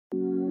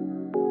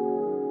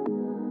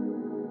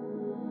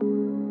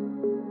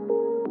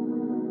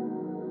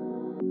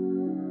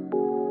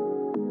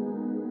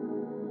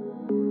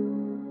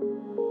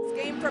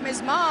from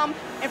his mom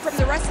and from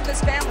the rest of his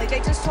family. They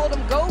just told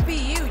him, go be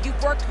you.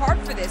 You've worked hard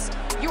for this.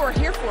 You are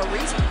here for a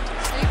reason.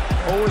 Steve?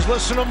 Always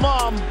listen to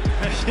mom.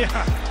 Yeah,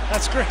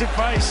 that's great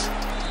advice.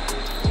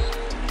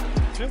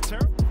 Feel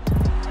terrible.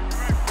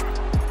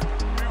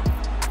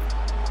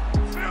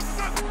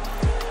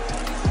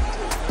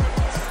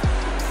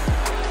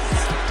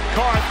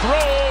 Carr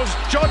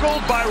throws,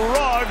 juggled by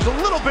Ruggs, a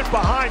little bit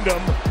behind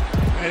him,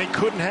 and he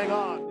couldn't hang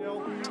on.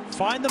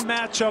 Find the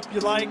matchup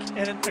you like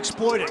and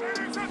exploit it.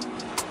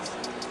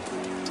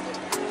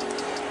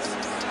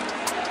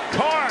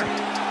 Carr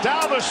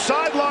down the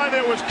sideline,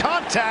 there was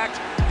contact.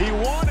 He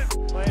wanted.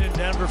 Playing in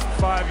Denver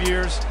for 5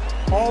 years,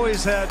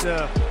 always had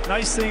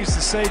nice things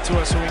to say to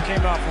us when we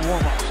came out for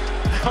warm-ups.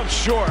 I'm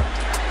sure.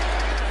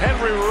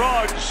 Henry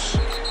Ruggs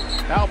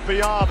out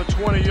beyond the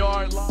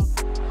 20-yard line.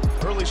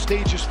 Early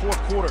stages, fourth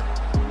quarter.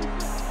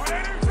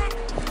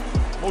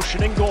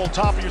 Motion in goal,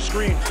 top of your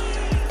screen.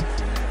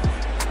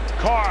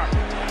 Carr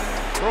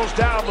throws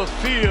down the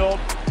field,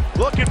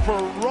 looking for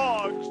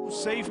Ruggs.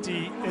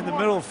 Safety in the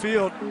middle of the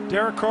field.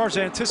 Derek Carr's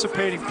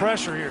anticipating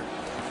pressure here.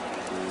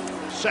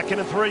 2nd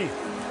and 3.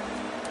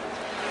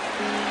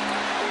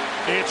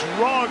 It's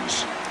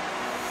Ruggs.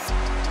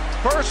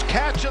 First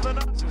catch of the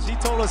night. He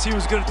told us he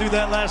was going to do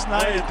that last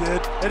night. Yeah,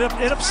 it did.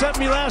 It upset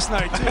me last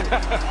night, too.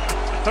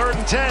 3rd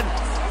and 10.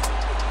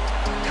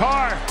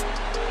 Carr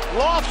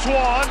lofts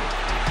one,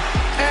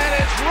 and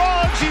it's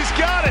Ruggs. He's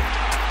got it.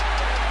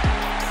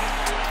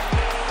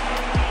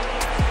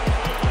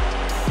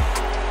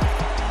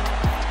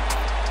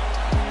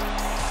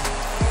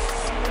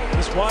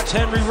 Just watch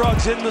Henry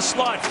Ruggs in the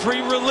slot,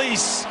 free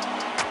release,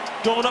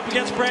 going up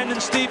against Brandon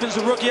Stevens,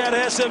 the rookie out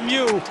of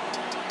SMU.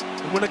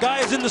 And when a guy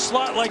is in the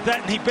slot like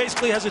that, and he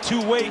basically has a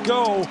two-way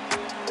go,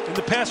 and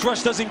the pass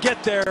rush doesn't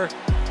get there,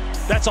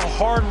 that's a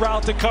hard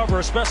route to cover,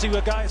 especially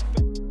with guys.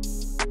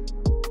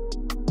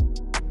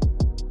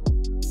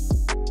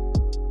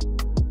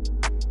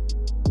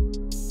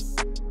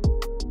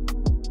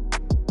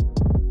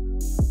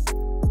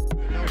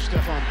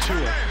 On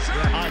Tua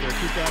either.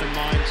 Keep that in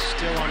mind.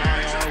 Still on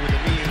IR with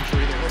a knee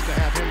injury. They hope to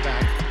have him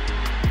back.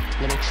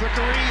 Little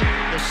trickery,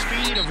 the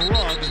speed of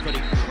Ruggs, but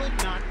he could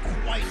not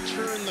quite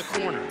turn the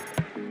corner.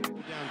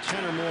 Down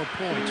 10 or more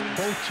points.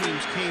 Both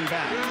teams came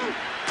back.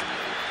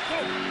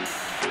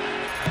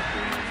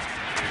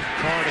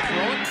 Carr to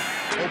throw it.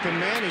 Open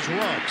man is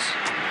Ruggs.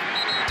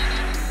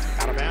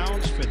 Out of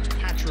bounds.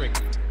 Fitzpatrick.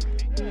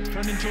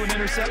 Turned into an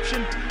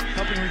interception,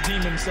 helping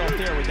redeem himself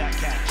there with that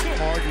catch.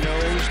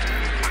 Hard-nosed.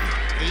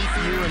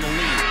 8th year in the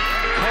league.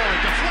 Carr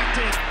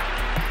deflected.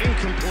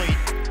 Incomplete.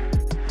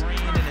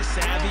 Brain and is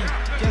savvy.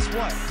 Guess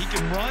what? He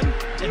can run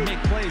and make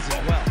plays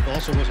as well.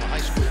 Also was a high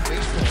school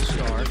baseball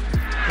star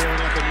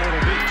growing up in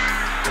Myrtle Beach.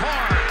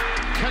 Carr,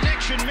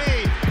 connection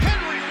made.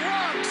 Henry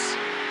Ruggs.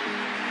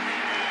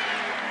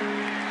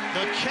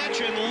 The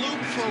catch and loop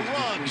for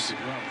Ruggs.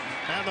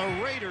 And the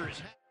Raiders.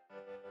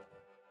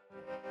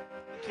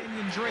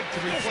 Kenyon Drake to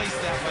replace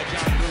that by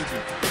John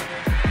Gruden.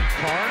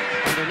 Carr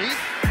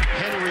underneath.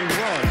 Henry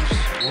Ruggs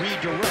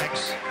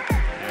redirects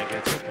and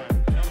gets hit by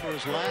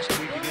numbers last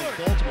week against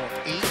Baltimore.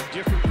 8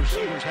 different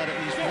receivers had at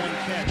least one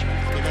catch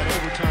in that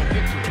overtime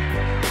victory.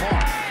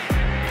 Carr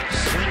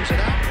slings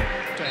it out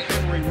to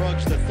Henry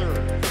Ruggs III.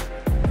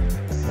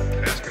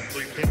 That's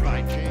complete. Hit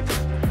by James.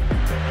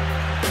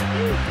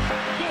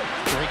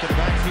 Drake in the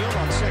backfield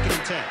on 2nd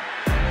and 10.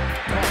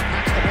 Carr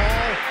packs the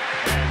ball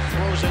and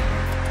throws it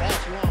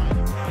offline.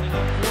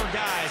 4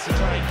 guys to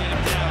try and get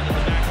him down in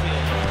the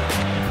backfield.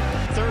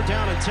 3rd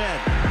down and 10.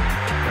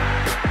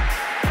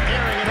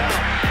 Airing it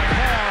out.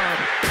 Carr.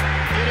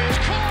 It is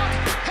caught.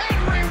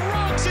 Henry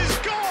Ruggs is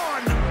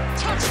gone.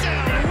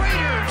 Touchdown,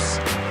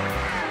 Raiders.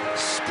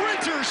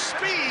 Sprinter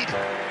speed.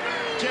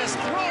 Just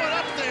throw it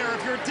up there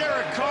if you're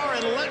Derek Carr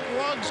and let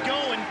Ruggs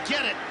go and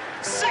get it.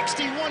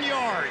 61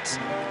 yards.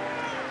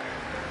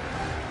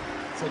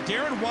 So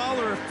Darren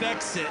Waller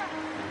affects it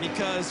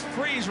because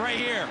Freeze right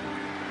here.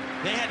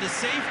 They had the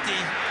safety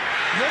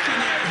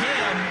looking at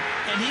him,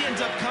 and he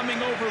ends up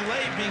coming over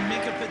late, being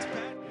Minka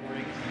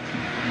Fitzpatrick.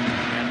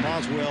 And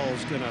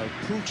Boswell's going to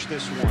pooch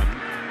this one.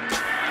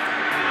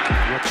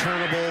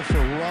 Returnable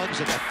for Ruggs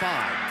at the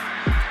 5.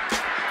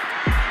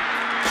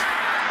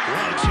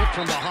 Ruggs hit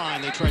from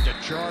behind. They tried to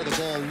jar the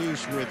ball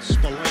loose with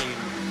Spillane.